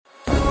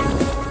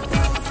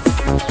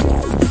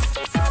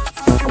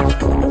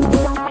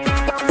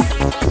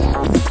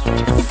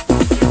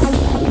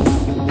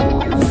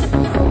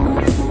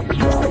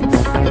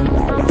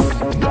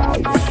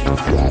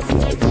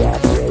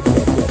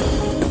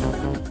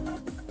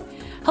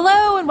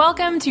and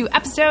welcome to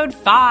episode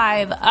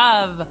 5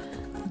 of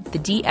the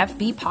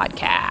DFB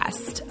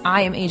podcast.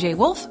 I am AJ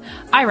Wolf.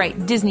 I write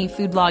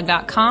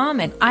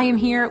DisneyFoodblog.com, and I am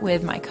here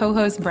with my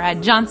co-host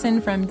Brad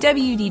Johnson from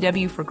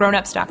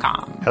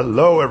WDWforgrownups.com.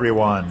 Hello,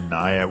 everyone.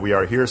 We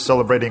are here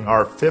celebrating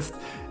our 5th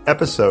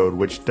episode,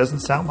 which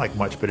doesn't sound like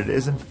much, but it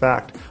is, in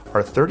fact,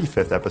 our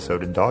 35th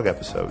episode in dog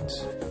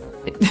episodes.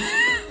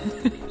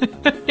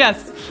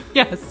 Yes.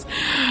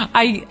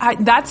 I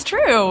that's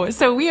true.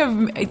 So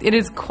it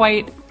is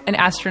quite an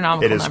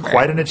astronomical number. It is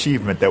quite an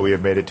achievement that we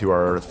have made it to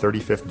our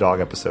 35th dog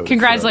episode.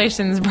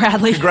 Congratulations,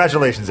 Bradley.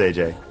 Congratulations,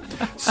 AJ.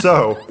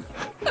 So,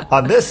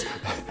 on this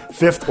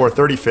 5th or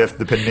 35th,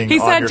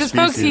 depending on your species.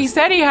 Folks, he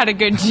said he had a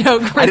good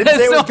joke for I didn't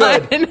say it was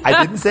one. good.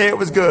 I didn't say it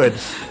was good.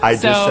 I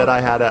just said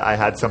I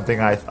had something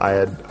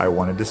I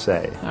wanted to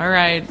say. All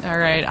right.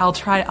 I'll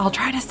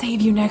try to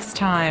save you next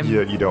time.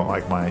 You don't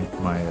like my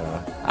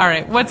All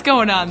right, what's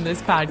going on in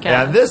this podcast?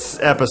 And this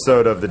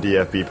episode of the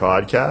DFB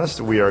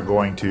podcast, we are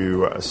going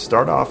to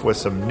start off with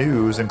some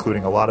news,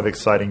 including a lot of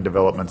exciting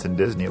developments in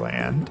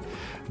Disneyland.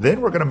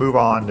 Then we're going to move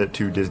on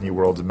to Disney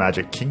World's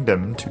Magic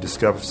Kingdom to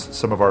discuss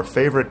some of our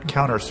favorite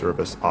counter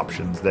service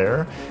options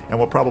there, and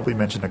we'll probably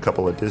mention a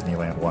couple of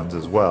Disneyland ones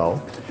as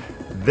well.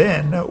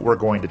 Then we're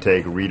going to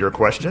take reader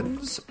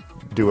questions,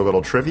 do a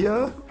little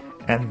trivia,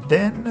 and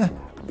then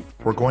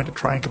we're going to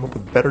try and come up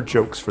with better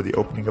jokes for the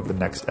opening of the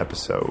next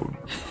episode.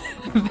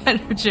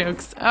 Better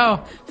jokes. Oh,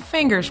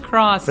 fingers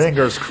crossed.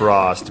 Fingers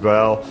crossed.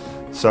 Well,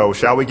 so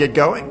shall we get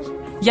going?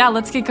 Yeah,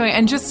 let's get going.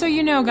 And just so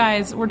you know,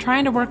 guys, we're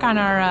trying to work on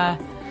our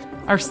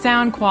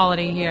sound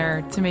quality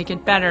here to make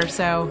it better.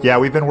 So yeah,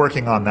 we've been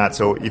working on that.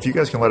 So if you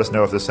guys can let us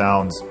know if this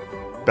sounds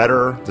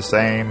better, the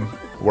same,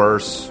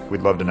 worse,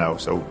 we'd love to know.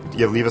 So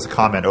leave us a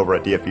comment over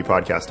at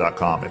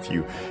dfbpodcast.com if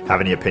you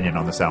have any opinion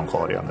on the sound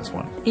quality on this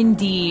one.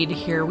 Indeed.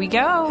 Here we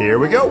go. Here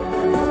we go.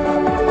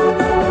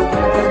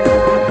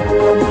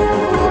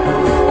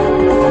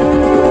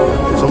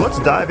 So let's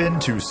dive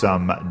into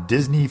some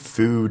Disney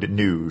food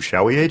news,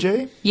 shall we,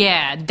 AJ?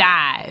 Yeah,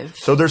 dive.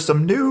 So there's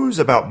some news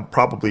about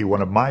probably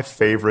one of my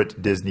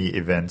favorite Disney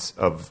events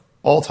of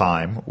all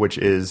time, which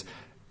is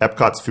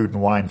Epcot's Food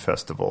and Wine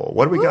Festival.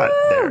 What do we got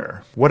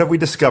there? What have we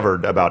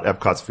discovered about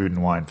Epcot's Food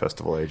and Wine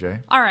Festival,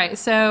 AJ? All right,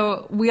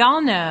 so we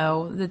all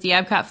know that the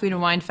Epcot Food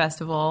and Wine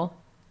Festival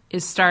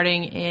is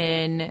starting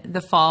in the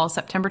fall,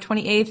 September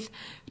 28th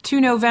to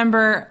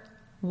November,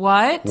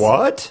 what?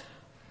 What?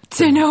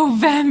 To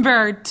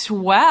November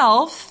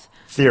 12th.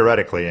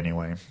 Theoretically,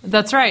 anyway.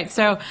 That's right.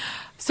 So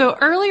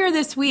earlier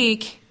this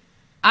week,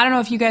 I don't know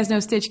if you guys know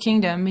Stitch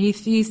Kingdom.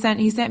 He sent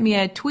me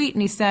a tweet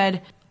and he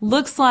said,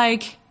 looks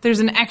like there's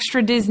an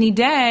extra Disney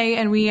day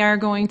and we are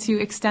going to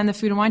extend the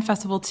Food and Wine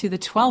Festival to the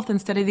 12th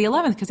instead of the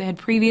 11th because it had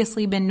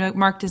previously been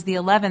marked as the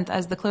 11th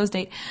as the close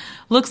date.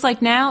 Looks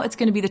like now it's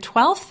going to be the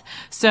 12th,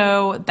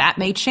 so that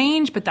may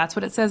change, but that's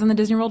what it says on the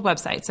Disney World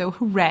website, so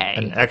hooray.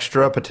 An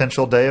extra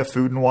potential day of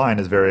food and wine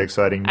is very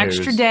exciting news.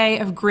 Extra day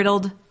of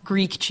griddled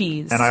Greek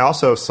cheese. And I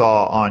also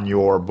saw on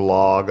your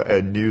blog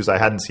a news I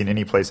hadn't seen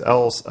anyplace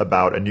else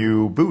about a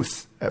new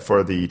booth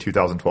for the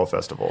 2012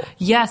 festival.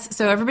 Yes,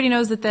 so everybody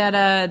knows that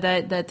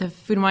the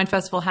Food and Wine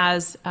Festival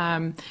has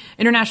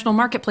international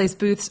marketplace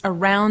booths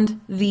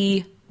around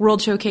the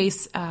World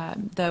Showcase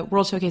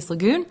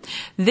Lagoon.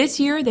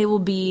 This year, they will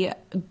be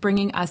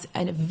bringing us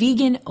a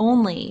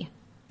vegan-only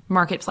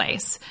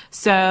marketplace.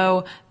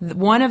 So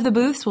one of the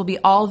booths will be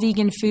all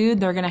vegan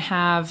food. They're going to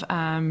have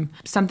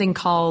something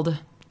called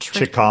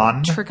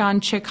Chicken,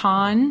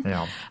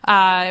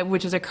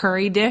 which is a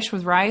curry dish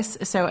with rice.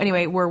 So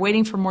anyway, we're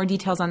waiting for more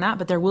details on that,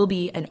 but there will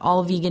be an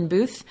all-vegan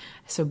booth,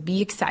 so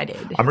be excited.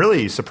 I'm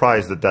really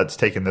surprised that that's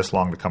taken this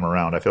long to come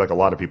around. I feel like a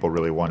lot of people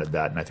really wanted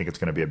that, and I think it's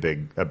going to be a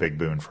big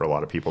boon for a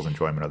lot of people's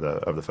enjoyment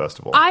of the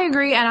festival. I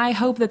agree, and I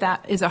hope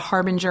that is a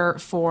harbinger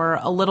for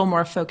a little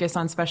more focus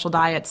on special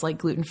diets like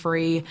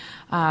gluten-free,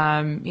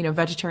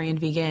 vegetarian,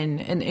 vegan.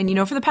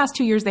 And for the past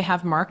 2 years, they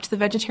have marked the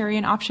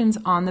vegetarian options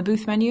on the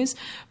booth menus,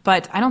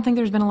 but I don't think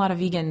there's been a lot of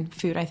vegan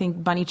food. I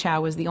think Bunny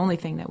Chow was the only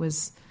thing that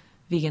was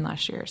vegan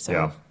last year. So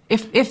yeah.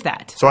 If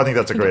that. So I think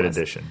that's a great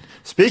addition.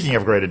 Speaking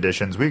of great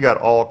additions, we got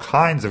all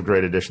kinds of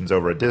great additions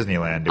over at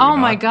Disneyland. Oh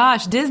my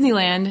gosh,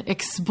 Disneyland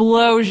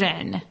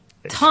explosion.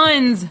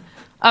 Tons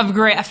of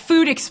great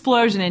food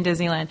explosion in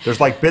Disneyland. There's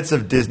like bits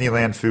of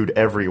Disneyland food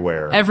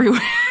everywhere.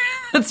 Everywhere.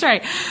 That's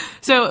right.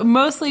 So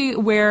mostly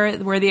where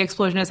the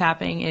explosion is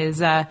happening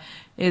is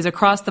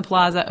across the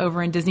plaza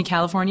over in Disney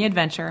California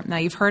Adventure. Now,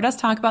 you've heard us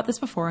talk about this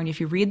before, and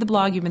if you read the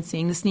blog, you've been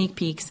seeing the sneak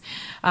peeks.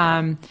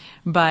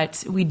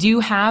 But we do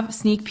have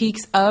sneak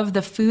peeks of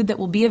the food that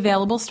will be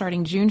available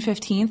starting June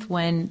 15th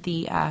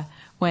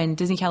when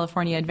Disney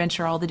California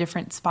Adventure, all the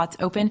different spots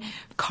open.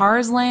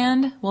 Cars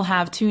Land will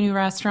have 2 new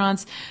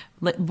restaurants.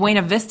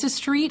 Buena Vista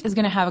Street is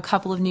going to have a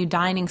couple of new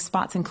dining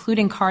spots,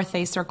 including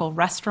Carthay Circle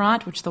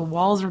Restaurant, which the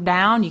walls are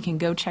down. You can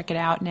go check it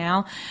out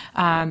now.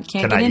 Can't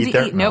get in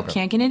to eat. Nope,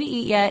 can't get in to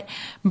eat yet.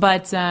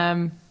 But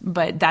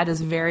that is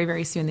very,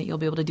 very soon that you'll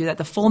be able to do that.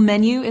 The full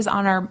menu is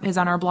on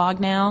our blog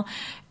now,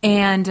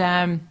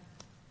 and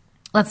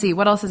Let's see,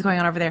 what else is going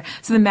on over there?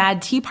 So the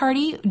Mad Tea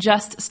Party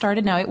just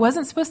started. Now, it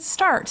wasn't supposed to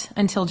start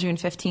until June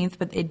 15th,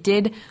 but it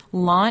did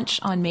launch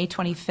on May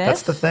 25th.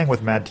 That's the thing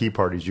with Mad Tea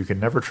Parties. You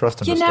can never trust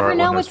them to start You never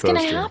know when what's going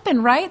to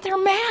happen, right? They're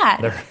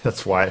mad.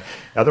 That's why.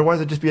 Otherwise,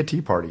 it'd just be a tea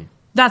party.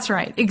 That's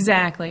right,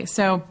 exactly.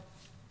 So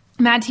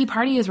Mad Tea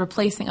Party is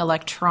replacing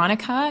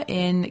Electronica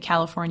in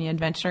California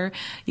Adventure.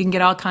 You can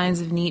get all kinds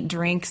of neat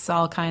drinks,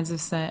 all kinds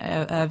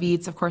of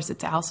eats. Of course,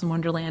 it's Alice in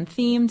Wonderland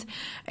themed,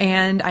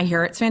 and I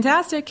hear it's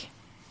fantastic.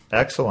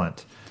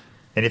 Excellent.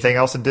 Anything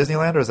else in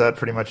Disneyland, or is that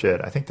pretty much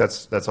it? I think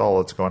that's all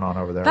that's going on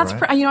over there. That's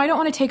right? I don't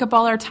want to take up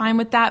all our time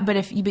with that, but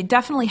if you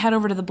definitely head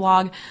over to the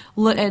blog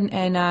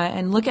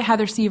and look at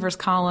Heather Seaver's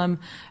column,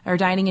 or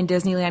Dining in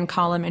Disneyland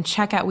column, and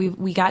check out.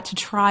 We got to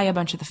try a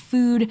bunch of the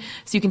food,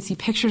 so you can see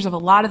pictures of a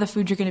lot of the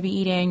food you're going to be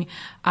eating.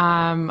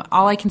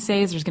 All I can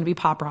say is there's going to be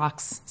Pop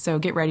Rocks, so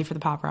get ready for the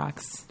Pop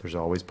Rocks. There's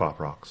always Pop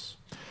Rocks.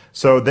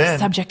 So then,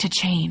 subject to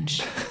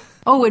change.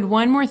 Oh, and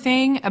one more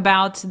thing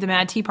about the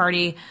Mad Tea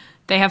Party.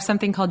 They have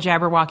something called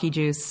Jabberwocky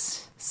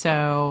juice.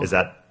 So is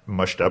that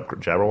mushed up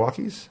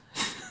Jabberwockies?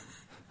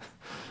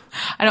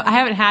 I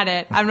haven't had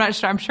it. I'm not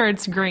sure. I'm sure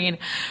it's green.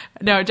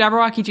 No,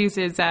 Jabberwocky juice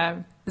is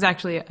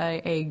actually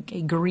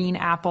a green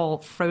apple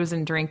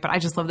frozen drink, but I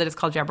just love that it's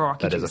called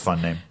Jabberwocky juice. That is a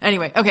fun name.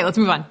 Anyway, okay, let's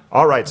move on.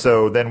 All right,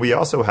 so then we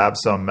also have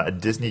some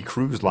Disney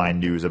Cruise Line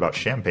news about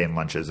champagne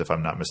lunches, if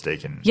I'm not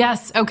mistaken.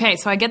 Yes, okay,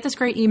 so I get this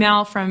great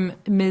email from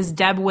Ms.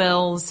 Deb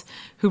Wills,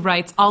 who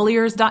writes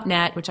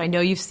allears.net, which I know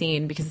you've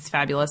seen because it's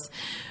fabulous.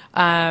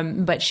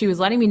 But she was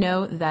letting me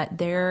know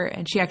that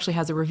and she actually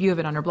has a review of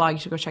it on her blog. You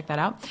should go check that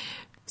out.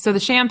 So the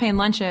champagne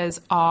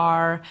lunches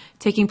are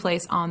taking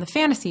place on the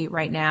Fantasy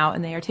right now,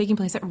 and they are taking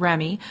place at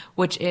Remy,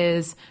 which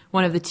is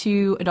one of the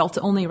 2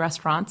 adults-only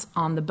restaurants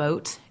on the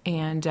boat.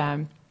 And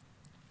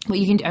what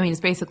you can do, it's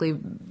basically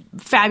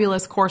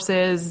fabulous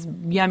courses,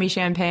 yummy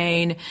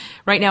champagne.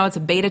 Right now it's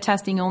a beta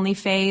testing only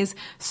phase,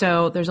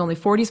 so there's only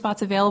 40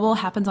 spots available.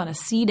 Happens on a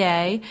sea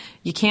day.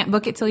 You can't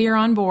book it till you're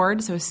on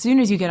board, so as soon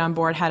as you get on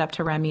board, head up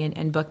to Remy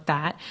and book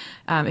that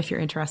if you're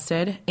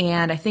interested.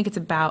 And I think it's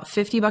about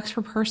 $50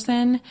 per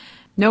person.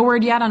 No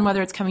word yet on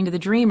whether it's coming to the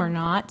Dream or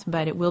not,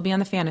 but it will be on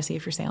the Fantasy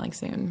if you're sailing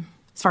soon.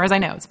 As far as I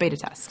know, it's beta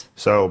test.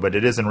 So, but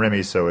it is in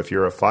Remy, so if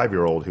you're a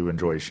 5-year-old who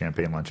enjoys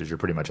champagne lunches, you're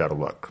pretty much out of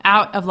luck.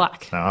 Out of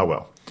luck. Oh,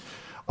 well.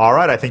 All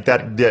right, I think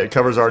that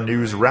covers our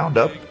news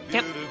roundup.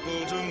 Yep.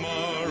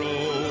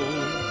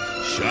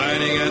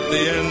 Shining at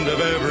the end of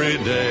every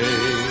day.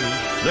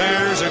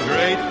 There's a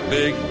great,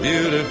 big,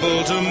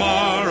 beautiful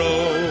tomorrow,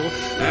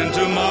 and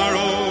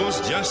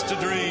tomorrow's just a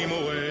dream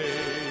away.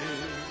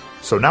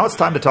 So now it's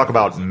time to talk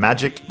about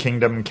Magic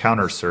Kingdom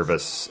counter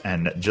service.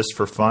 And just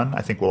for fun,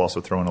 I think we'll also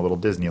throw in a little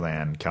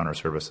Disneyland counter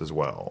service as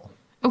well.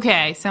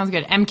 Okay, sounds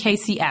good.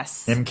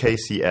 MKCS.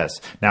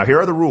 MKCS. Now, here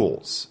are the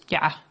rules.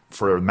 Yeah.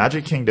 For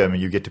Magic Kingdom,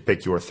 you get to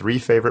pick your 3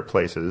 favorite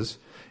places.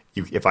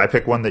 If I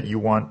pick one that you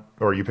want,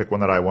 or you pick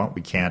one that I want,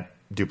 we can't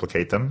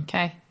duplicate them.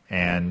 Okay.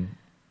 And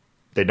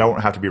they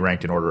don't have to be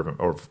ranked in order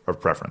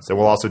of preference. And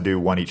we'll also do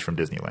one each from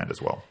Disneyland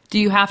as well. Do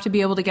you have to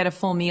be able to get a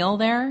full meal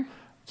there?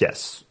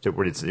 Yes.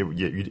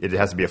 It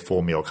has to be a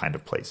full meal kind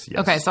of place, yes.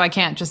 Okay, so I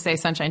can't just say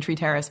Sunshine Tree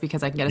Terrace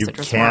because I can get a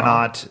citrus swirl. You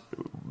cannot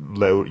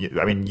load...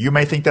 I mean, you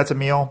may think that's a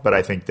meal, but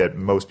I think that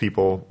most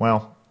people,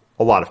 well,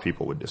 a lot of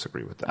people would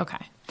disagree with that.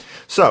 Okay.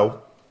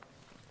 So,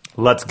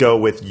 let's go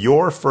with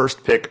your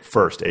first pick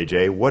first,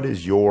 AJ. What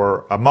is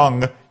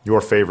among your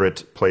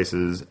favorite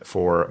places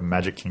for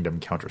Magic Kingdom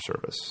counter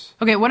service?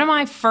 Okay, one of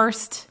my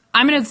first...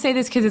 I'm going to say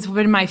this because it's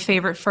been my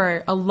favorite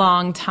for a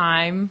long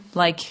time,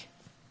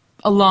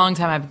 a long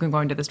time I've been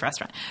going to this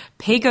restaurant.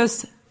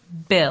 Pecos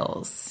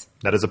Bill's.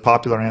 That is a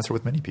popular answer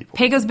with many people.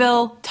 Pecos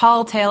Bill,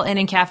 Tall Tale Inn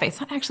and Cafe.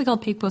 It's not actually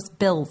called Pecos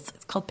Bill's.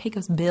 It's called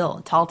Pecos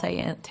Bill, Tall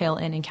Tale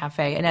Inn and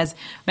Cafe. And as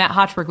Matt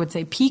Hochberg would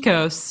say,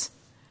 Pecos,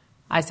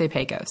 I say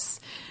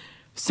Pecos.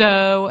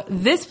 So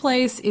this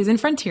place is in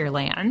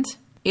Frontierland.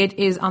 It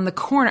is on the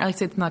corner,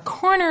 it's on the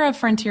corner of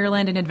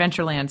Frontierland and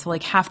Adventureland. So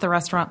half the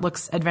restaurant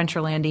looks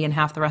Adventurelandy and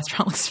half the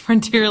restaurant looks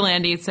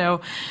Frontierlandy.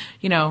 So,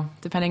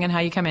 depending on how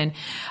you come in.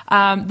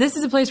 This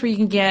is a place where you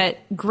can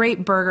get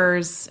great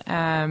burgers.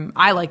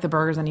 I like the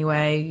burgers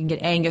anyway. You can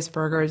get Angus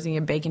burgers, you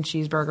can get bacon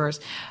cheeseburgers.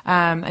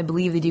 I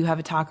believe they do have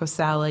a taco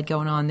salad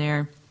going on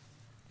there.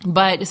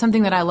 But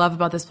something that I love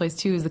about this place,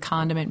 too, is the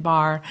condiment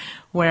bar,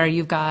 where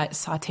you've got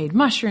sauteed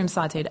mushrooms,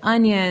 sauteed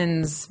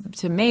onions,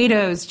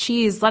 tomatoes,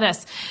 cheese,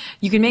 lettuce.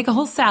 You can make a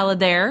whole salad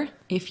there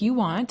if you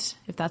want,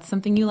 if that's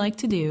something you like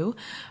to do.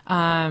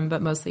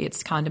 But mostly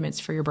it's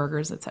condiments for your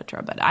burgers,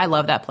 etc. But I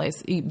love that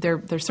place.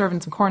 They're serving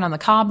some corn on the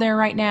cob there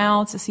right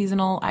now. It's a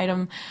seasonal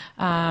item.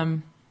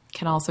 Can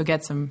also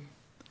get some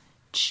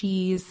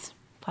cheese,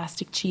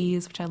 plastic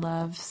cheese, which I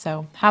love.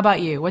 So how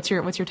about you? What's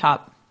your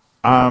top?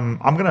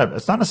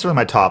 It's not necessarily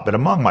my top, but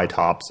among my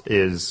tops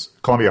is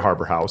Columbia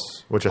Harbor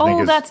House, which I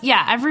think is...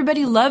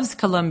 everybody loves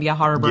Columbia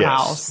Harbor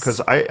House.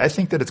 Because I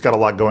think that it's got a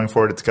lot going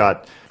for it. It's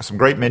got some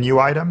great menu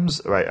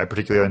items. I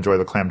particularly enjoy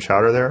the clam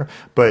chowder there.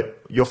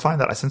 But you'll find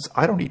that since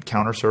I don't eat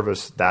counter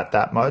service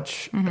that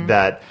much,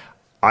 that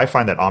I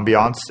find that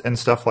ambiance and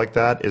stuff like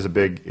that is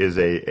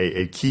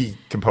a key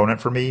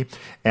component for me,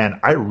 and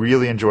I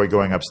really enjoy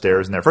going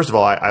upstairs in there. First of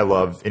all, I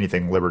love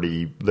anything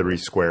Liberty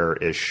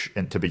Square-ish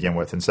to begin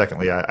with, and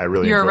secondly, I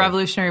really You're enjoy a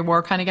Revolutionary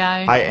War kind of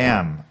guy? I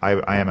am.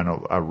 I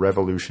am a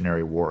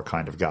Revolutionary War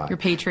kind of guy. You're a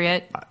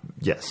patriot?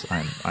 Yes,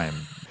 I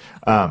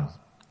am.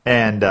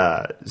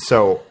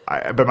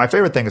 But my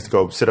favorite thing is to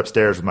go sit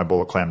upstairs with my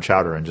bowl of clam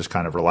chowder and just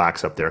kind of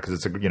relax up there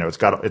because it's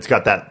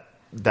got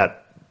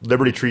that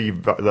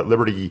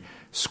Liberty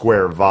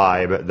Square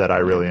vibe that I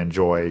really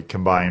enjoy,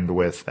 combined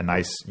with a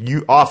nice,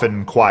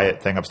 often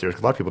quiet thing upstairs.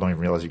 Because a lot of people don't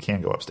even realize you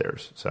can go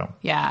upstairs. So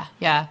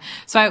yeah.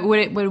 So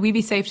would we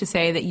be safe to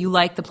say that you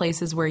like the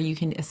places where you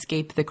can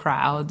escape the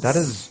crowds? That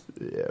is,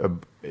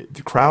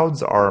 the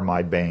crowds are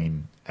my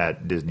bane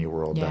at Disney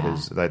World. Yeah.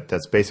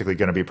 That's basically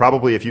going to be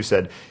probably if you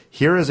said,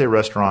 here is a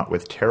restaurant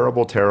with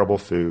terrible, terrible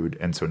food,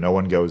 and so no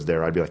one goes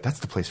there, I'd be like, that's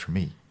the place for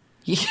me.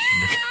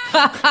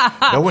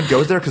 No one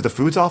goes there because the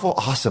food's awful?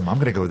 Awesome. I'm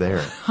going to go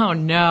there. Oh,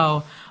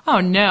 no.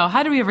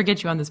 How did we ever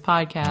get you on this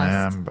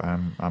podcast?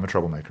 I'm a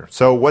troublemaker.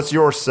 So what's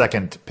your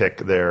second pick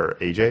there,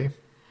 AJ?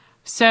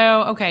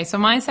 So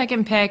my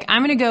second pick,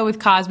 I'm going to go with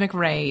Cosmic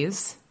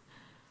Rays.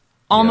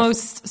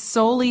 Almost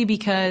solely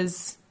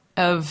because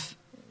of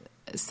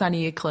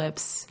Sunny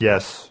Eclipse.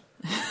 Yes.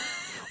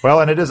 Well,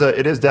 and it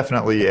is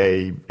definitely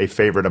a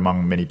favorite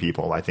among many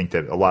people. I think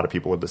that a lot of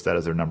people would list that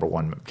as their number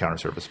one counter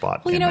service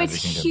spot. Well, it's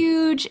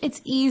huge. It's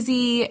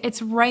easy.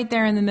 It's right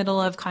there in the middle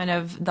of kind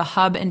of the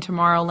hub in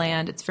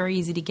Tomorrowland. It's very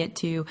easy to get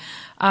to. You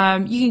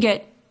can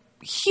get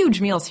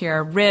huge meals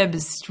here: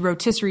 ribs,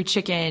 rotisserie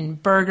chicken,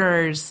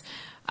 burgers,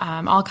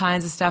 all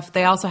kinds of stuff.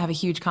 They also have a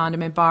huge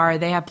condiment bar.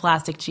 They have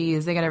plastic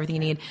cheese. They got everything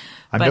you need.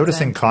 I'm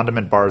noticing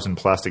condiment bars and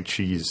plastic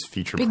cheese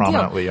feature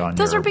prominently on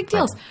those are big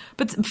deals.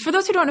 But for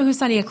those who don't know who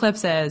Sunny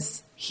Eclipse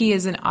is, he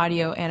is an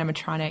audio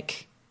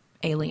animatronic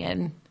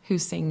alien who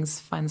sings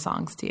fun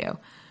songs to you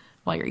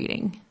while you're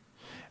eating.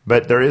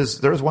 But there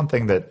is one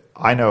thing that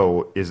I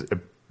know is a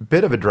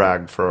bit of a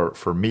drag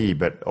for me,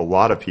 but a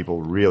lot of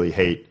people really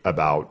hate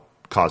about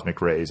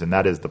Cosmic Rays, and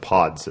that is the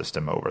pod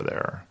system over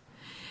there.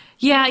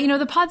 Yeah,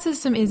 the pod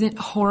system isn't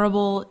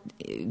horrible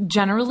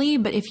generally,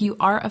 but if you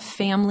are a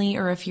family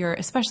or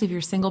especially if you're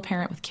a single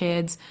parent with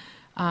kids,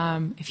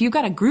 if you've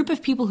got a group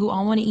of people who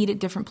all want to eat at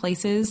different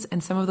places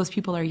and some of those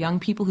people are young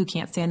people who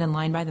can't stand in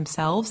line by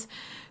themselves,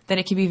 then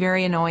it can be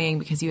very annoying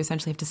because you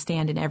essentially have to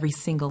stand in every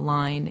single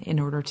line in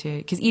order to –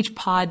 because each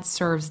pod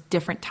serves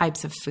different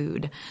types of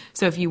food.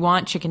 So if you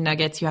want chicken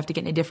nuggets, you have to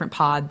get in a different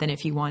pod than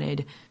if you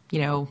wanted,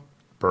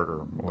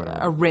 burger,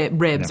 or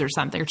ribs or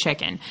something, or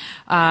chicken,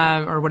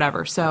 or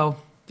whatever. So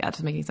that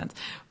doesn't make any sense.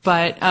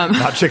 But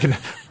not chicken.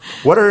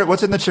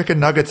 What's in the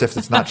chicken nuggets if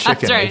it's not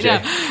chicken? That's right. AJ?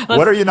 Yeah.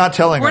 What are you not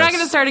telling us? We're not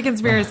going to start a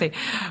conspiracy.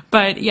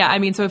 But yeah,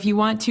 so if you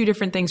want two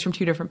different things from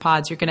two different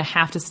pods, you're going to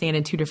have to stand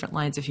in two different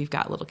lines if you've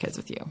got little kids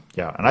with you.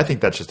 Yeah, and I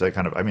think that's just a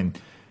kind of.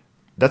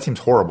 That seems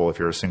horrible if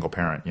you're a single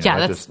parent.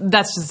 That's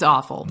just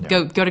awful.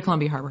 Yeah. Go to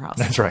Columbia Harbor House.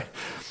 That's right.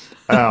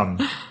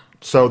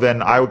 So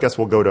then I guess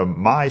we'll go to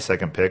my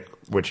second pick,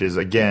 which is,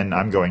 again,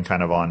 I'm going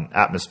kind of on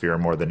atmosphere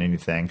more than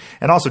anything.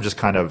 And also just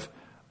kind of,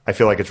 I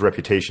feel like its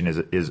reputation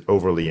is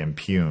overly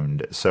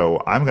impugned.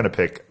 So I'm going to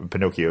pick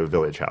Pinocchio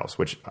Village House,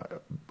 which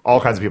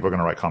all kinds of people are going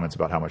to write comments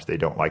about how much they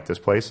don't like this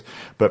place.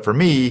 But for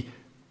me,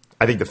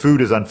 I think the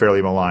food is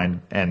unfairly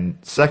maligned. And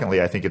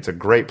secondly, I think it's a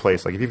great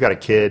place. Like if you've got a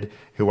kid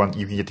you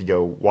can get to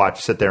go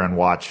sit there and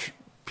watch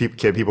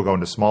people go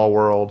into Small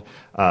World.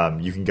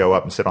 You can go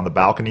up and sit on the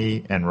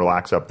balcony and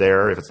relax up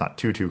there if it's not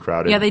too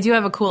crowded. Yeah, they do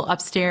have a cool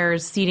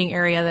upstairs seating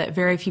area that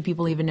very few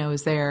people even know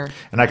is there.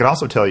 And I can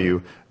also tell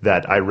you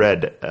that I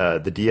read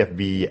the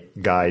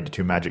DFB Guide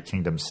to Magic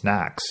Kingdom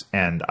Snacks,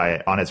 and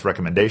on its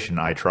recommendation,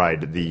 I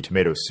tried the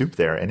tomato soup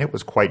there, and it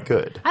was quite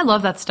good. I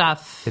love that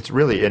stuff. It's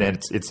really,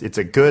 and it's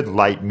a good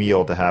light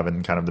meal to have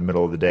in kind of the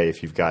middle of the day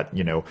if you've got,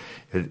 because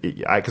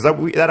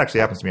that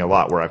actually happens to me a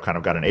lot where I've kind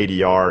of got an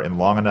ADR and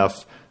long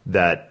enough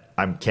that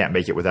I can't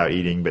make it without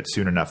eating, but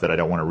soon enough that I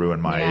don't want to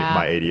ruin my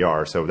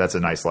ADR. So that's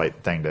a nice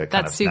light thing to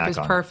kind of snack on. That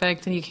soup is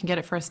perfect, and you can get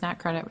it for a snack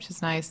credit, which is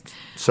nice.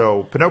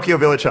 So Pinocchio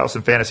Village House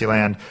in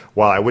Fantasyland,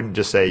 while I wouldn't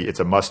just say it's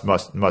a must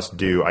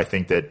do, I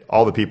think that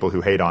all the people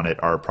who hate on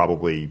it are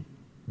probably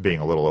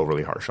being a little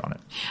overly harsh on it.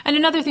 And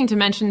another thing to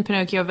mention,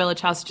 Pinocchio Village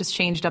House just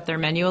changed up their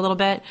menu a little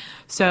bit.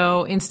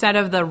 So instead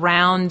of the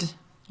round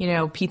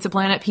Pizza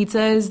Planet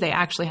pizzas, they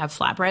actually have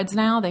flatbreads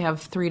now. They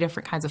have 3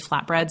 different kinds of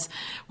flatbreads,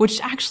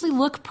 which actually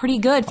look pretty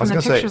good from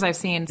the pictures I've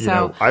seen.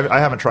 So I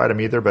haven't tried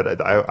them either,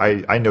 but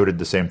I noted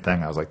the same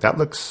thing. I was like, that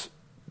looks,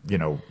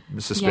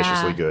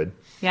 suspiciously good.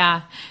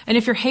 Yeah. And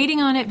if you're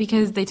hating on it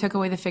because they took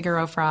away the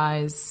Figaro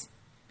fries,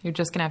 you're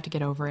just going to have to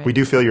get over it. We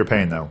do feel your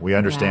pain, though. We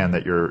understand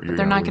that you're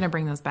they're not going to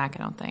bring those back,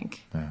 I don't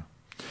think. Yeah.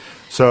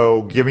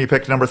 So give me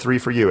pick number 3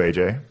 for you,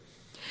 AJ.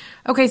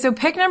 Okay, so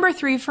pick number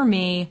 3 for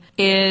me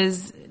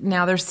is,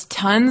 now there's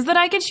tons that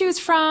I could choose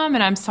from,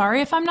 and I'm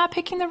sorry if I'm not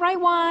picking the right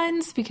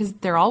ones because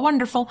they're all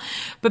wonderful.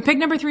 But pick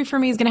number 3 for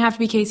me is going to have to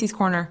be Casey's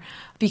Corner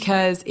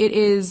because it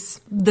is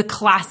the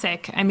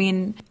classic.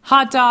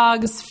 Hot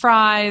dogs,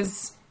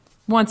 fries,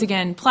 once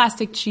again,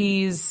 plastic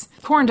cheese,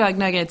 corn dog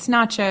nuggets,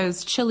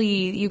 nachos,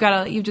 chili.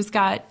 You've just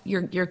got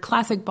your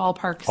classic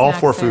ballpark snacks. All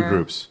 4 food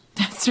groups.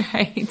 That's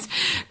right.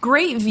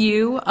 Great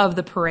view of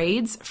the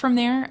parades from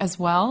there as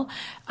well.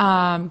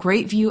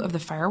 Great view of the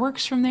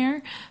fireworks from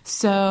there.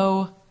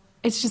 So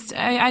it's just,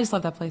 I just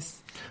love that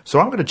place. So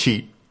I'm going to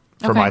cheat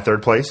for my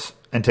third place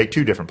and take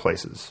 2 different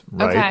places,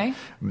 right? Okay.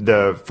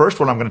 The first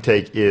one I'm going to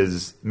take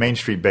is Main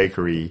Street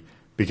Bakery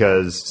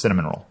because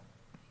cinnamon roll.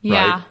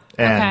 Yeah. Right?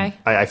 And okay.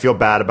 I feel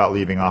bad about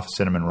leaving off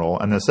cinnamon roll.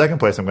 And the second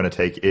place I'm going to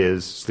take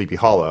is Sleepy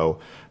Hollow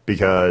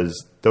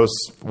because those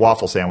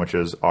waffle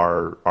sandwiches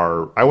are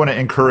I want to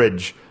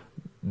encourage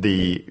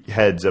the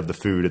heads of the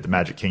food at the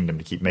Magic Kingdom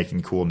to keep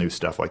making cool new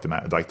stuff like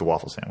the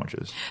waffle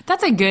sandwiches.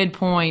 That's a good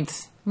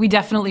point. We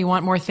definitely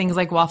want more things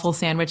like waffle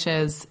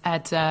sandwiches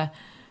at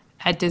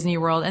Disney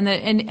World,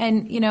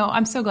 and you know,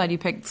 I'm so glad you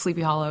picked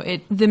Sleepy Hollow.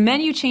 The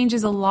menu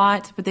changes a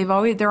lot, but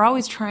they're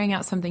always trying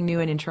out something new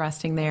and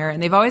interesting there,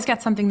 and they've always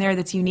got something there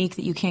that's unique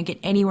that you can't get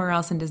anywhere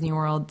else in Disney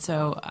World.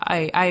 So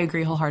I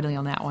agree wholeheartedly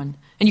on that one,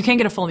 and you can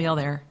get a full meal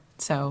there,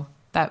 so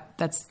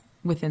that's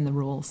within the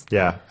rules.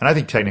 Yeah, and I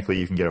think technically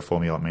you can get a full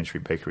meal at Main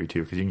Street Bakery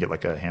too, because you can get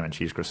like a ham and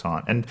cheese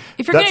croissant. And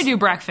if you're going to do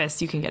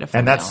breakfast, you can get a full meal.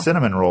 And that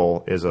cinnamon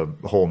roll is a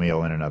whole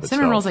meal in and of itself.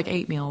 Cinnamon roll's like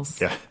 8 meals.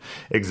 Yeah,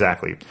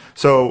 exactly.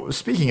 So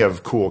speaking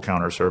of cool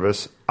counter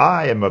service,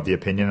 I am of the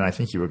opinion, and I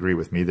think you agree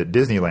with me, that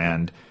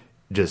Disneyland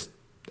just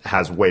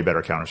has way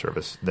better counter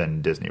service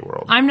than Disney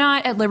World. I'm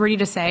not at liberty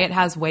to say it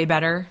has way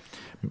better.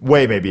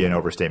 Way may be an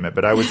overstatement,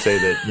 but I would say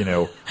that, you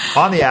know,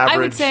 on the average... I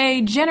would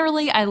say,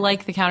 generally, I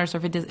like the counter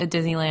service at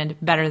Disneyland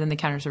better than the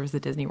counter service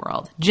at Disney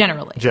World.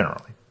 Generally.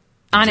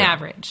 On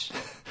average.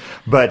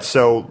 But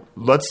so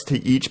let's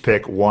each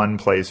pick one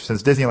place.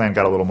 Since Disneyland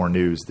got a little more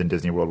news than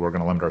Disney World, we're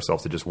going to limit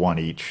ourselves to just one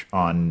each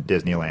on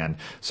Disneyland.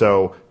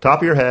 So top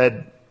of your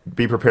head,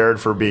 be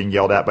prepared for being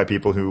yelled at by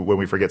people who, when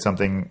we forget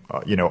something,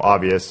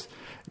 obvious,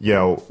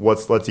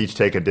 let's each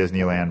take a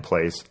Disneyland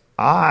place.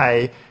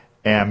 I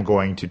am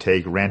going to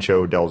take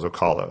Rancho del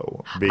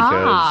Zocalo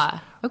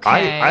because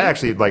I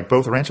actually like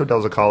both Rancho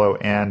del Zocalo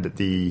and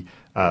the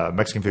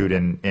Mexican food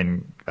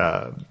in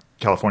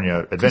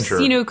California Adventure.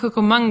 Casino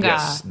Cucamonga.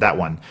 Yes, that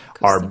one.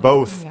 Are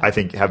both, I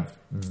think, have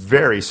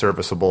very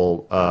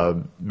serviceable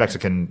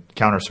Mexican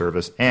counter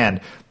service,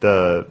 and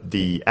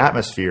the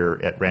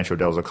atmosphere at Rancho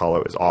del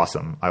Zocalo is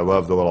awesome. I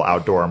love the little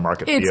outdoor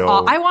market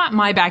feel. I want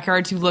my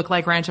backyard to look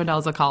like Rancho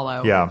del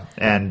Zocalo. Yeah,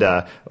 and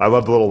I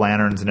love the little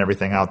lanterns and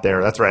everything out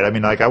there. That's right. I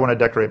mean, like, I want to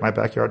decorate my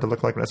backyard to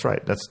look like. That's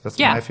right. That's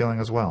my feeling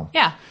as well.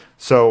 Yeah.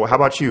 So how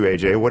about you,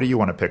 AJ? What do you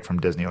want to pick from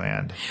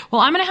Disneyland?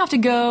 Well, I'm going to have to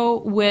go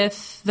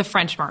with the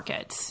French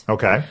Market.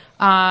 Okay.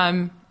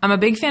 I'm a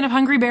big fan of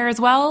Hungry Bear as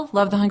well.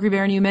 Love the Hungry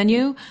Bear new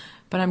menu,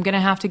 but I'm going to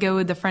have to go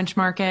with the French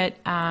Market.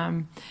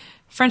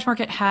 French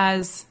Market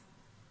has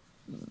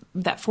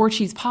that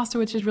 4-cheese pasta,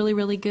 which is really,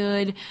 really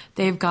good.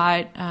 They've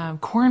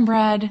got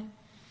cornbread,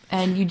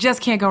 and you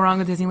just can't go wrong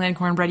with Disneyland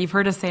cornbread. You've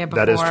heard us say it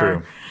before. That is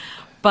true.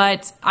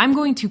 But I'm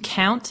going to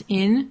count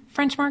in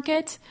French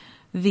Market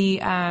the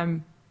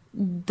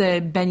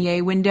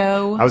beignet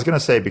window. I was going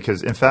to say,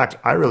 because in fact,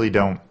 I really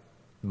don't,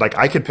 like,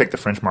 I could pick the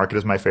French Market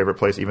as my favorite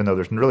place, even though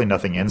there's really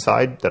nothing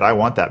inside that I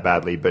want that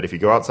badly. But if you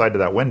go outside to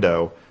that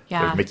window,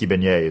 there's Mickey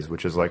beignets,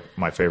 which is like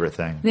my favorite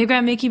thing. They've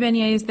got Mickey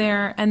beignets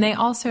there, and they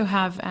also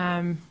have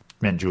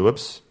mint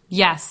juleps.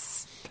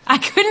 Yes. I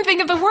couldn't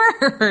think of the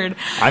word.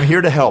 I'm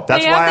here to help.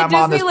 That's why I'm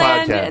on this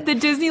podcast. The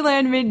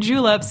Disneyland mint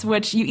juleps,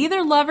 which you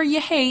either love or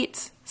you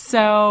hate.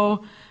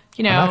 So,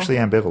 I'm actually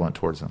ambivalent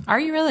towards them. Are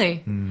you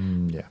really?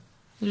 Yeah.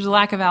 There's a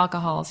lack of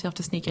alcohol, so you'll have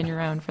to sneak in your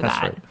own for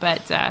that.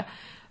 Right.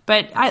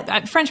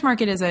 But French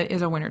Market is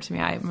a winner to me.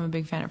 I'm a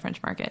big fan of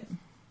French Market.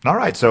 All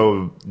right.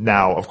 So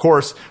now, of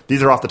course,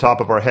 these are off the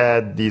top of our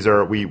head. These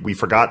are we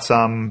forgot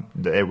some.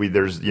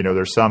 There's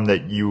some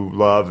that you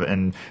love,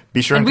 and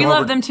be sure and we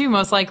love them too.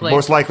 Most likely.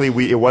 Most likely,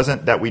 it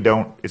wasn't that we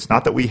don't. It's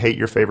not that we hate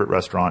your favorite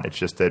restaurant. It's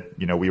just that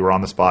we were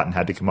on the spot and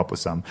had to come up with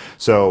some.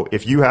 So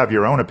if you have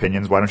your own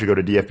opinions, why don't you go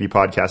to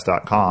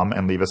dfbpodcast.com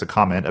and leave us a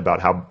comment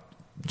about how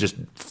just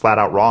flat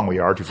out wrong we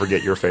are to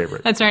forget your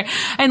favorite. That's right.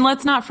 And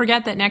let's not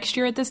forget that next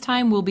year at this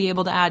time, we'll be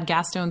able to add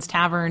Gaston's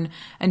Tavern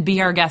and Be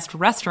Our Guest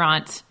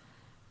Restaurant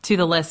to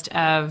the list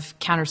of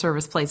counter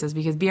service places,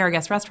 because Be Our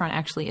Guest Restaurant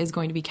actually is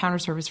going to be counter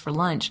service for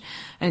lunch,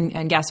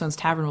 and Gaston's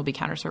Tavern will be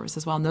counter service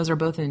as well. And those are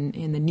both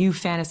in the new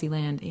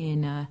Fantasyland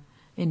in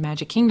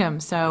Magic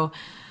Kingdom. So,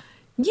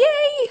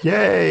 yay!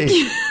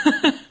 Yay!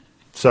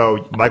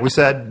 So, like we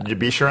said,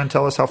 be sure and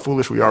tell us how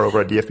foolish we are over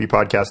at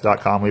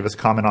dfbpodcast.com. Leave us a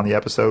comment on the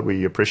episode.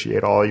 We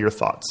appreciate all your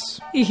thoughts.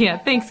 Yeah,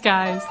 thanks,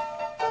 guys.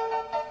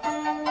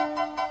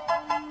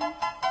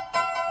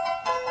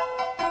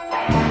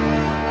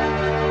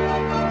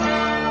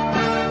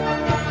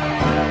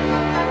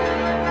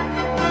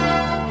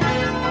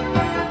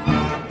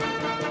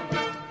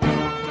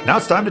 Now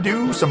it's time to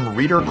do some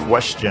reader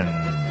questions.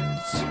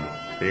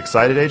 Are you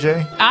excited,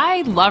 AJ?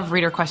 I love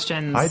reader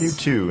questions. I do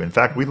too. In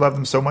fact, we love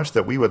them so much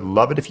that we would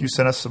love it if you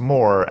sent us some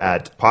more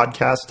at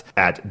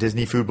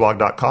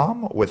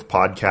podcast@disneyfoodblog.com with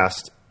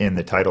podcast in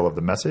the title of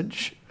the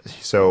message.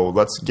 So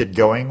let's get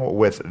going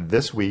with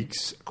this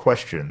week's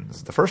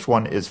questions. The first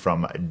one is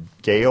from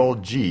Gail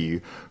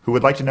G, who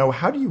would like to know,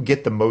 how do you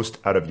get the most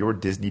out of your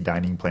Disney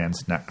Dining Plan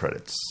snack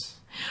credits?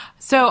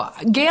 So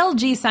Gail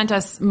G sent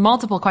us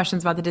multiple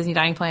questions about the Disney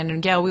Dining Plan,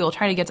 and Gail, we will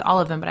try to get to all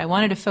of them, but I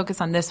wanted to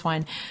focus on this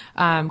one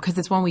because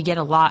it's one we get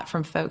a lot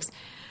from folks.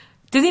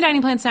 Disney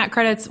Dining Plan snack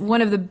credits,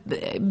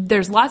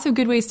 there's lots of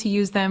good ways to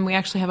use them. We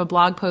actually have a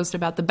blog post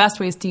about the best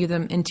ways to use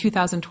them in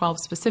 2012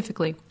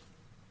 specifically.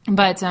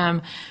 But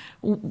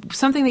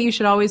something that you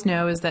should always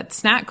know is that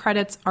snack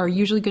credits are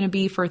usually going to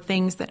be for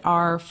things that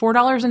are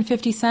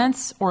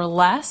 $4.50 or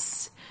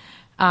less.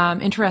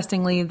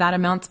 Interestingly, that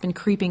amount's been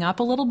creeping up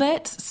a little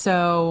bit,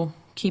 so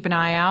keep an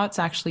eye out.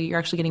 You're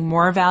actually getting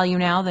more value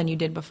now than you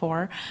did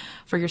before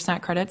for your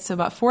snack credits. So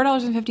about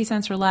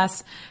 $4.50 or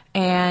less,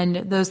 and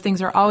those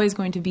things are always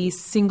going to be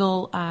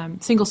single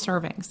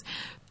servings.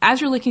 As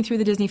you're looking through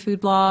the Disney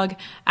Food Blog,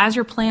 as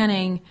you're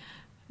planning,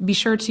 be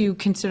sure to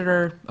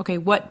consider, okay,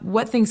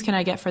 what things can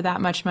I get for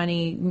that much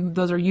money?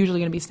 Those are usually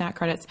going to be snack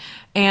credits.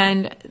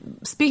 And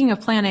speaking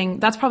of planning,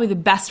 that's probably the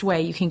best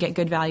way you can get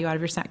good value out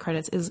of your snack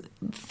credits is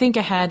think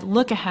ahead,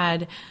 look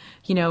ahead,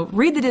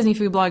 read the Disney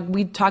Food Blog.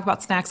 We talk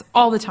about snacks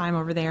all the time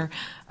over there,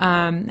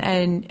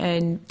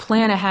 and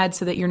plan ahead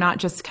so that you're not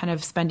just kind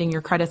of spending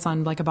your credits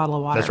on like a bottle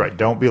of water. That's right.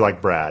 Don't be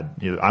like Brad.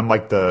 I'm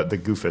like the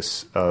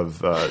goofus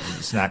of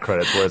snack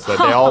credits, where it's that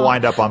they all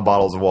wind up on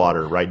bottles of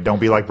water, right? Don't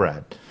be like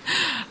Brad.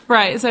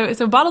 Right.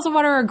 So bottles of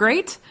water are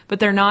great, but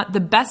they're not the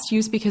best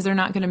use because they're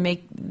not going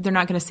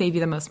to save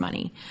you the most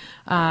money.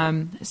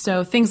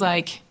 So things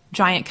like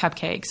giant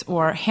cupcakes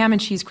or ham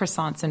and cheese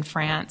croissants in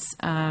France.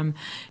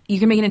 You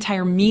can make an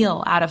entire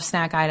meal out of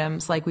snack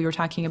items, like we were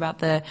talking about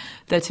the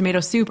tomato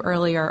soup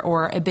earlier,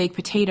 or a baked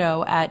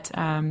potato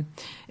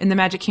in the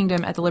Magic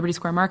Kingdom at the Liberty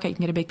Square Market. You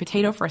can get a baked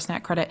potato for a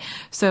snack credit.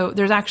 So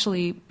there's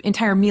actually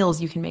entire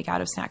meals you can make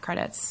out of snack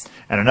credits.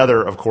 And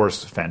another, of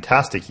course,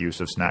 fantastic use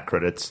of snack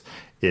credits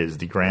is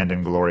the grand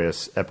and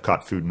glorious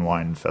Epcot Food and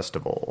Wine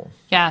Festival.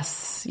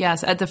 Yes.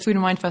 At the Food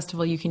and Wine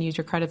Festival, you can use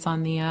your credits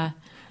on the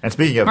and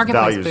speaking of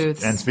Marketplace values,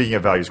 booths. And speaking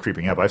of values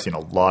creeping up, I've seen a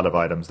lot of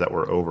items that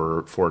were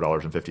over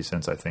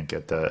 $4.50, I think,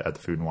 at the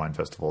Food and Wine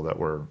Festival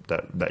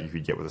that you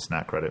could get with a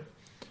snack credit.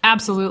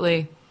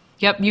 Absolutely.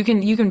 Yep, you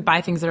can buy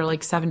things that are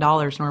like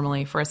 $7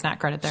 normally for a snack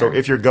credit there. So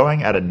if you're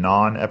going at a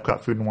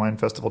non-Epcot Food and Wine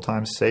Festival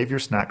time, save your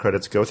snack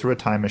credits, go through a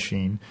time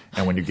machine,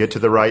 and when you get to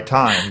the right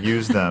time,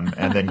 use them,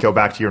 and then go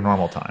back to your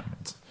normal time.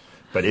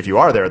 But if you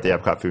are there at the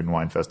Epcot Food and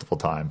Wine Festival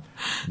time,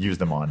 use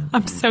them on.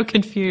 I'm so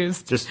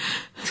confused. Just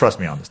trust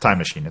me on this. Time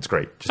machine. It's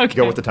great. Just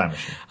go with the time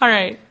machine. All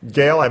right.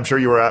 Gail, I'm sure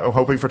you were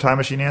hoping for time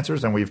machine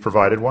answers, and we've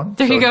provided one.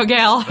 There you go,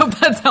 Gail. Hope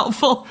that's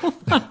helpful.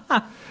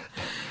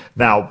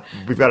 Now,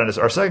 we've got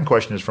our second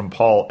question is from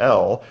Paul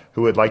L.,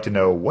 who would like to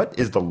know, what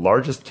is the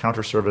largest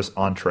counter service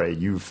entree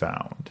you've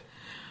found?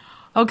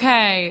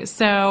 Okay.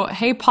 So,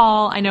 hey,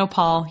 Paul. I know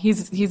Paul.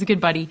 He's a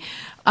good buddy.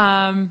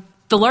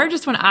 The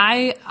largest one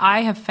I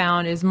have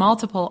found is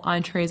multiple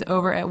entrees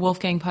over at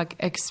Wolfgang Puck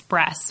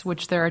Express,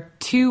 which there are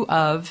 2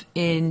 of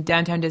in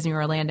downtown Disney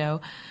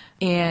Orlando.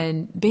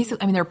 And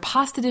basically, their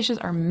pasta dishes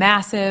are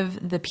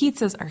massive. The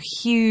pizzas are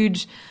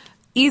huge,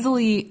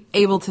 easily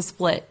able to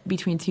split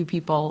between 2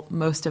 people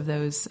most of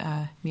those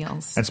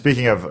meals. And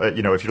speaking of,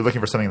 if you're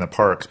looking for something in the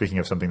park, speaking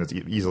of something that's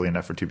easily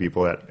enough for 2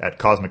 people, at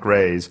Cosmic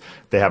Rays,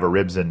 they have a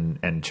ribs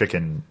and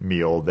chicken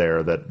meal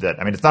there that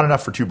it's not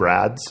enough for 2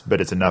 Brads,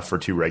 but it's enough for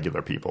 2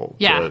 regular people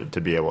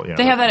to be able,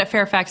 They have that at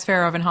Fairfax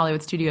Fair over in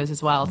Hollywood Studios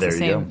as well.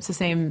 It's the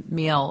same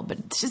meal, but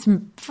it's just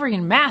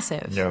friggin'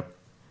 massive. Yep.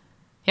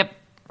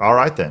 All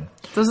right, then.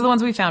 Those are the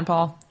ones we found,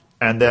 Paul.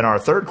 And then our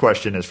third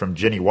question is from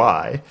Jenny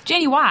Y.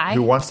 Jenny Y.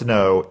 Who wants to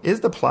know,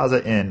 is the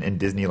Plaza Inn in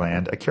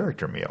Disneyland a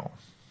character meal?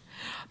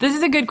 This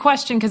is a good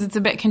question because it's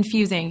a bit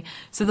confusing.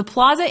 So the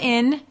Plaza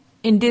Inn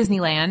in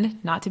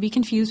Disneyland, not to be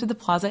confused with the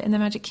Plaza in the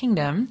Magic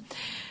Kingdom,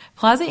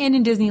 Plaza Inn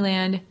in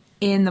Disneyland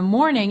in the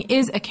morning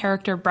is a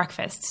character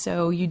breakfast.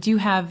 So you do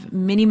have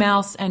Minnie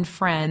Mouse and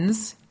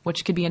friends,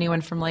 which could be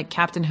anyone from like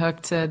Captain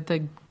Hook to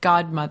the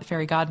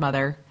fairy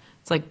godmother.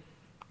 It's like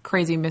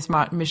crazy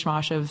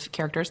mishmash of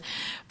characters.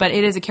 But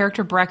it is a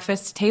character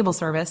breakfast table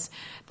service.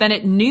 Then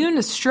at noon,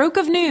 a stroke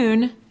of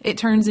noon, it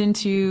turns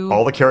into...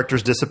 all the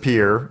characters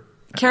disappear.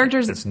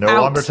 It's no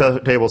longer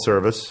table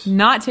service.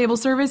 Not table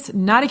service,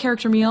 not a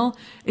character meal.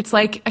 It's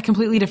like a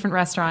completely different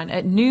restaurant.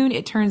 At noon,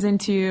 it turns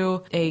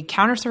into a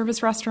counter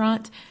service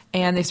restaurant,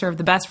 and they serve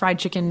the best fried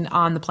chicken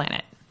on the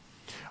planet.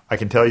 I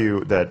can tell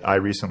you that I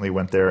recently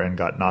went there and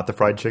got not the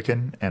fried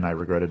chicken, and I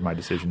regretted my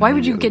decision. Why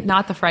would you get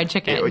not the fried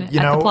chicken at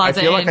the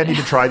Plaza I feel Inn? like I need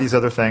to try these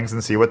other things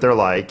and see what they're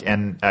like,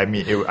 and I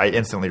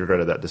instantly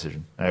regretted that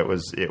decision. It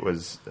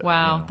was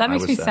wow, that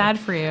makes me sad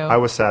for you. I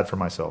was sad for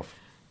myself.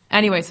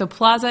 Anyway, so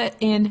Plaza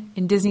Inn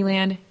in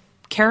Disneyland,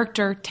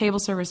 character table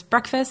service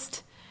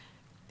breakfast,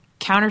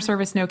 counter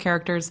service no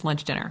characters,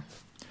 lunch, dinner.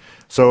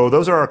 So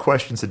those are our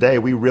questions today.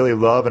 We really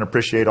love and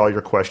appreciate all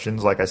your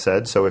questions, like I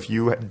said. So if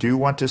you do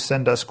want to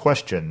send us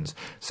questions,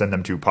 send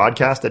them to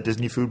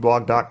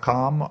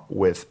podcast@disneyfoodblog.com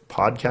with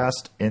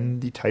podcast in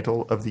the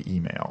title of the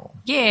email.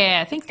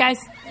 Yeah, thanks, guys.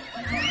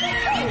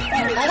 It's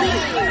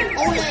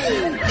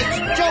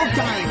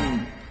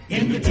showtime!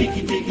 In the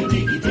tiki tiki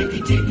tiki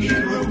tiki tiki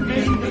room,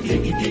 in the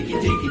tiki tiki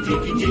tiki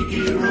tiki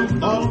tiki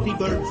room, all the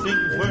birds sing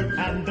word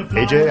and the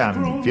flowers AJ,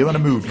 I'm feeling a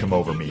mood come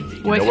over me.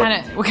 You What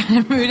know kind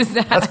of mood is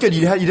that? That's good.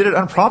 You did it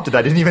unprompted.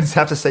 I didn't even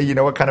have to say, you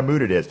know what kind of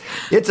mood it is.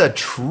 It's a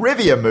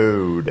trivia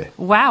mood.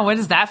 Wow, what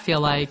does that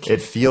feel like?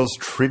 It feels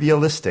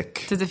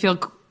trivialistic. Does it feel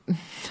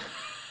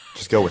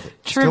Just go with it.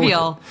 Just go with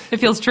trivial? It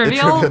feels It's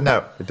trivial?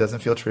 No, it doesn't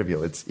feel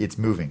trivial. It's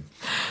moving.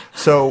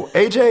 So,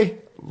 AJ,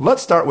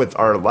 let's start with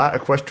our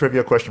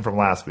trivia question from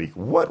last week.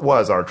 What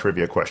was our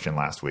trivia question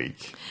last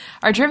week?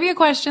 Our trivia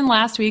question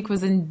last week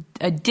was in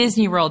a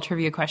Disney World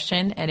trivia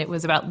question, and it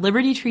was about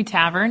Liberty Tree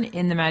Tavern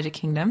in the Magic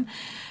Kingdom.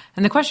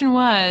 And the question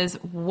was,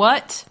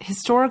 what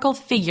historical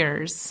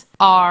figures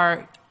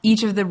are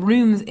each of the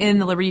rooms in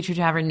the Liberty Tree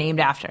Tavern named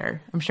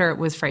after? I'm sure it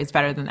was phrased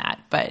better than that,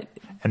 but...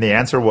 And the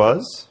answer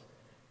was?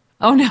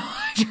 Oh, no,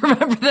 I don't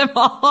remember them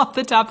all off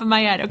the top of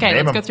my head. Okay,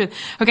 Name let's them. go through.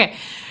 Okay,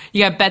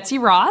 you got Betsy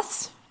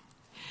Ross,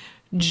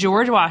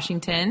 George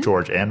Washington,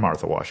 George and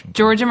Martha Washington.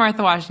 George and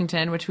Martha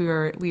Washington, which we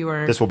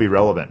were This will be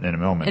relevant in a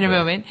moment. in a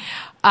moment.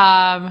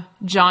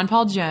 John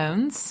Paul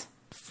Jones,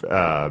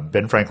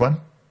 Ben Franklin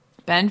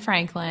Ben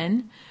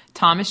Franklin,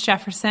 Thomas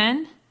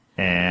Jefferson,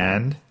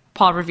 and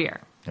Paul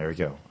Revere. there we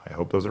go. I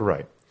hope those are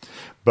right.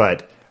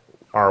 But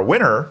our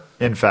winner,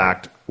 in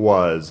fact,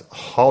 was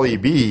Holly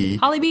B.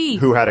 Holly B.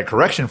 Who had a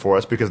correction for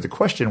us because the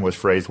question was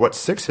phrased, what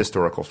 6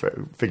 historical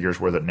figures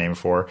were that named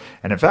for?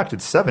 And in fact,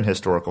 it's 7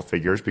 historical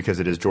figures because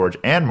it is George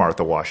and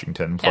Martha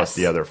Washington plus Yes.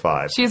 the other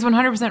 5. She is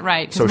 100%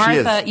 right, So because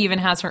she Martha is- even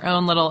has her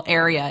own little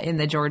area in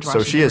the George So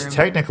Washington she is room.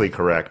 technically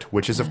correct,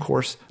 which is, of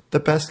course, the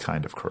best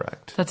kind of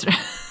correct. That's right.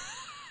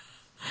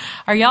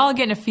 Are y'all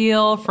getting a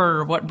feel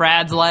for what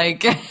Brad's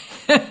like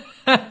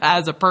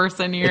as a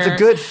person here? It's a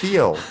good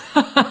feel.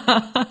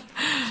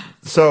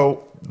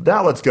 So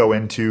now let's go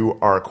into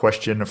our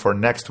question for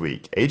next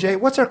week. AJ,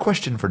 what's our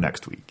question for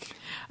next week?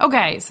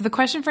 Okay, so the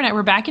question for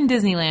we're back in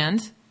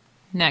Disneyland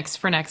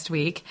next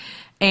week,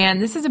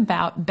 and this is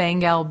about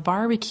Bengal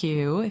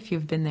Barbecue. If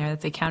you've been there,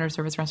 that's a counter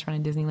service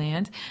restaurant in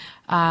Disneyland.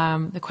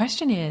 The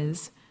question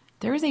is,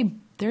 there is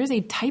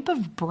a type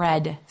of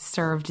bread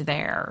served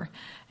there,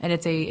 and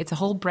it's a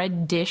whole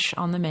bread dish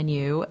on the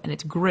menu, and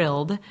it's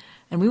grilled,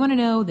 and we want to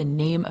know the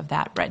name of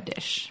that bread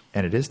dish.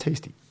 And it is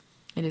tasty.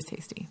 It is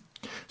tasty.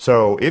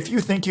 So if you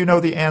think you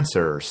know the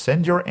answer,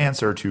 send your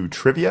answer to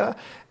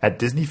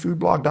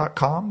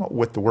trivia@disneyfoodblog.com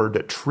with the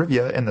word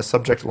trivia in the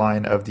subject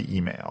line of the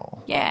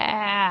email.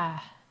 Yeah.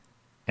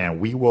 And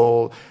we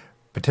will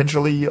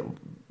potentially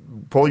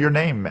pull your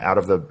name out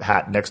of the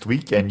hat next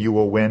week, and you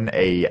will win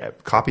a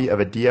copy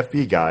of a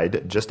DFB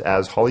guide, just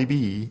as Holly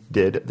B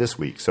did this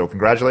week. So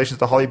congratulations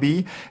to Holly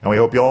B, and we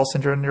hope you all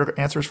send in your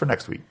answers for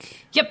next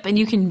week. Yep, and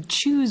you can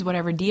choose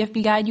whatever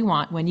DFB guide you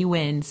want when you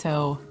win,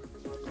 so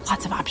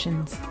lots of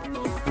options.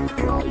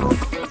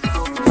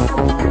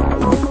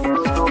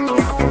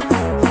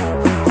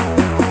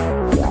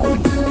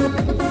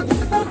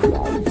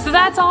 So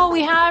that's all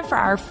we have for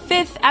our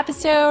 5th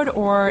episode,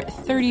 or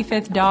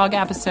 35th dog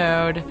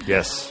episode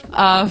Yes.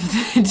 of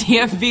the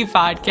DFB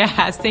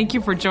podcast. Thank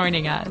you for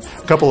joining us.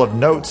 A couple of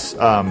notes.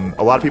 A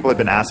lot of people have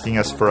been asking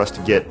us for us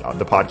to get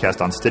the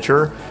podcast on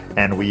Stitcher,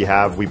 and we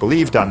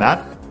believe, done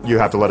that. You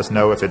have to let us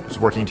know if it's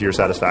working to your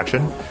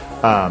satisfaction.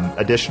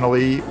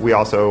 Additionally, we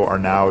also are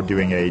now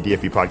doing a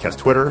DFB podcast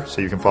Twitter,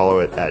 so you can follow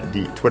it at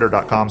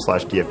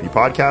twitter.com/DFB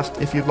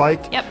podcast if you'd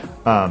like. Yep.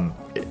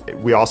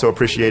 We also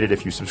appreciate it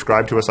if you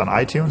subscribe to us on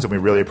iTunes, and we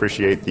really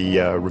appreciate the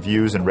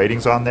reviews and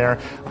ratings on there.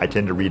 I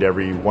tend to read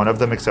every one of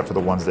them except for the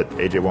ones that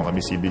AJ won't let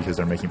me see because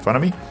they're making fun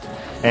of me.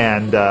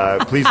 And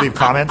please leave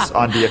comments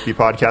on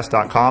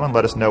dfbpodcast.com and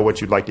let us know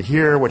what you'd like to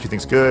hear, what you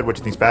think's good, what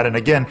you think's bad. And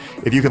again,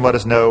 if you can let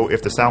us know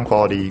if the sound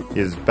quality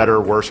is better,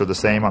 worse, or the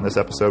same on this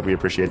episode, we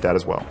appreciate that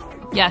as well.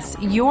 Yes,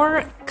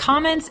 your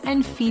comments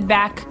and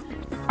feedback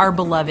are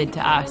beloved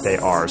to us. They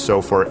are.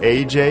 So for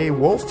AJ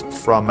Wolf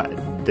from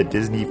the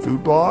Disney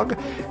Food Blog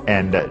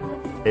and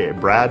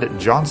Brad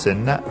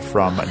Johnson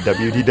from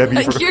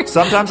WDW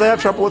sometimes I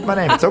have trouble with my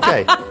name. It's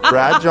okay.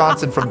 Brad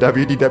Johnson from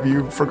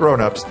WDW for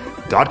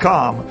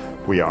Grownups.com.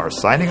 We are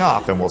signing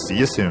off, and we'll see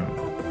you soon.